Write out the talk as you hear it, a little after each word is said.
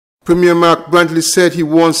Premier Mark Brantley said he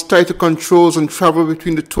wants tighter controls on travel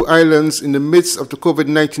between the two islands in the midst of the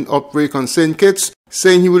COVID-19 outbreak on St. Kitts,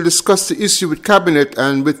 saying he will discuss the issue with Cabinet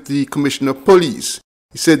and with the Commissioner of Police.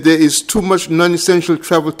 He said there is too much non-essential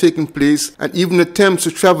travel taking place, and even attempts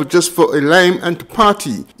to travel just for a lime and to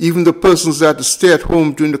party, even the persons that have to stay at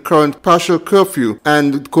home during the current partial curfew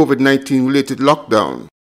and the COVID-19 related lockdown.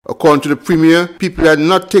 According to the Premier, people are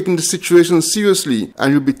not taking the situation seriously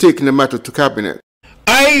and will be taking the matter to Cabinet.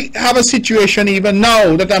 I have a situation even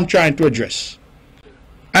now that I'm trying to address,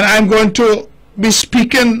 and I'm going to be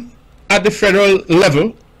speaking at the federal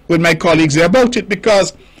level with my colleagues there about it,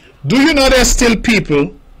 because do you know there are still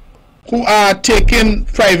people who are taking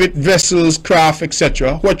private vessels, craft,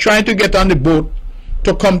 etc., who are trying to get on the boat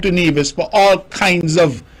to come to Nevis for all kinds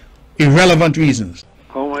of irrelevant reasons?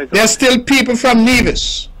 Oh my God. There are still people from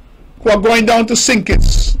Nevis who are going down to St.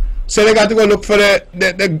 Kitts, so they got to go look for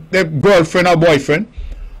their girlfriend or boyfriend,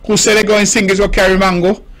 who say they're going to St. Kitts or carry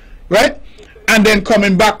mango, right? And then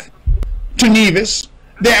coming back to Nevis.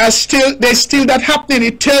 There's still that happening.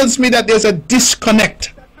 It tells me that there's a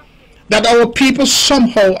disconnect, that our people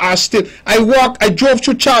somehow are still. I drove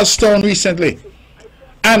to Charlestown recently,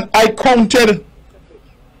 and I counted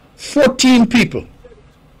 14 people,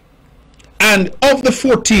 and of the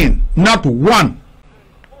 14, not one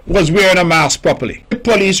was wearing a mask properly. The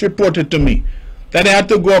police reported to me that they had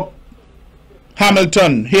to go up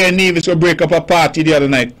Hamilton here in Nevis to break up a party the other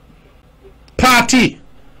night. Party!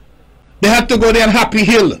 They had to go there on Happy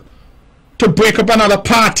Hill to break up another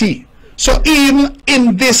party. So even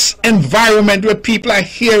in this environment where people are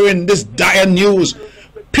hearing this dire news,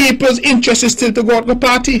 people's interest is still to go out to the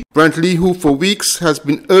party. Brantley, who for weeks has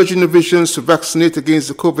been urging Nevisians to vaccinate against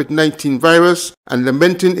the COVID-19 virus and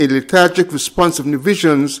lamenting a lethargic response of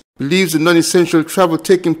Nevisians, believes the non-essential travel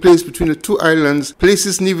taking place between the two islands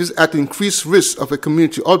places Nevis at increased risk of a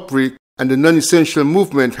community outbreak, and the non-essential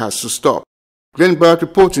movement has to stop. Glenn Barrett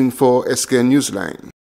reporting for SKN Newsline.